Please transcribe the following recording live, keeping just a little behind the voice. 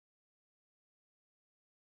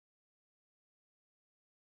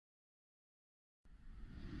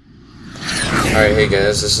Alright, hey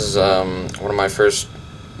guys, this is one of my first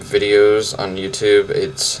videos on YouTube.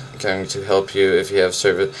 It's going to help you if you have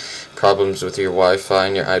service problems with your Wi-Fi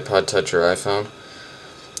and your iPod Touch or iPhone.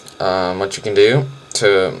 What you can do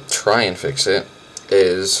to try and fix it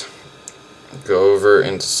is go over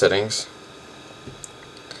into settings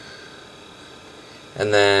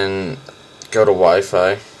and then go to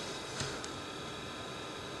Wi-Fi.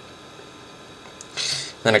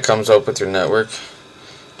 Then it comes up with your network.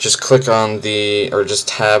 Just click on or just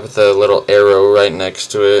tap the little arrow right next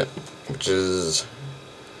to it, which is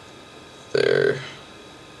there.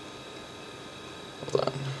 Hold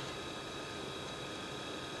on.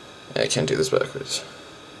 Yeah, I can't do this backwards.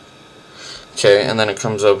 Okay, and then it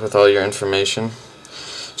comes up with all your information.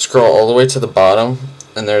 Scroll all the way to the bottom,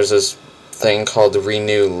 and there's this thing called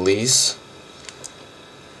Renew Lease.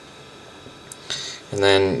 And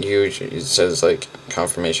then it says like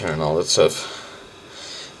confirmation and all that stuff.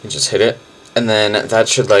 You just hit it, and then that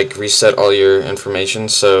should like reset all your information,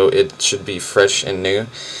 so it should be fresh and new.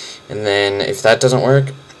 And then if that doesn't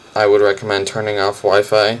work, I would recommend turning off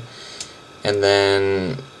Wi-Fi, and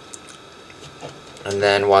then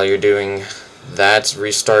while you're doing that,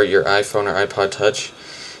 restart your iPhone or iPod Touch,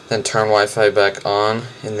 then turn Wi-Fi back on,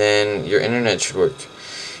 and then your internet should work.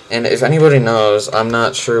 And if anybody knows, I'm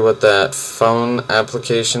not sure what that phone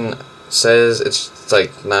application says. It's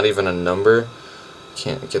like not even a number.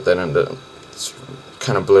 Can't get that into, it's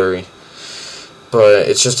kind of blurry, but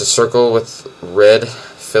it's just a circle with red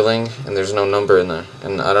filling and there's no number in there,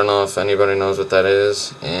 and I don't know if anybody knows what that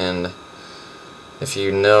is, and if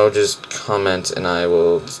you know, just comment and I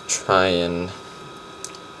will try and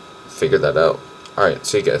figure that out. Alright,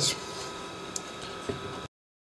 see you guys.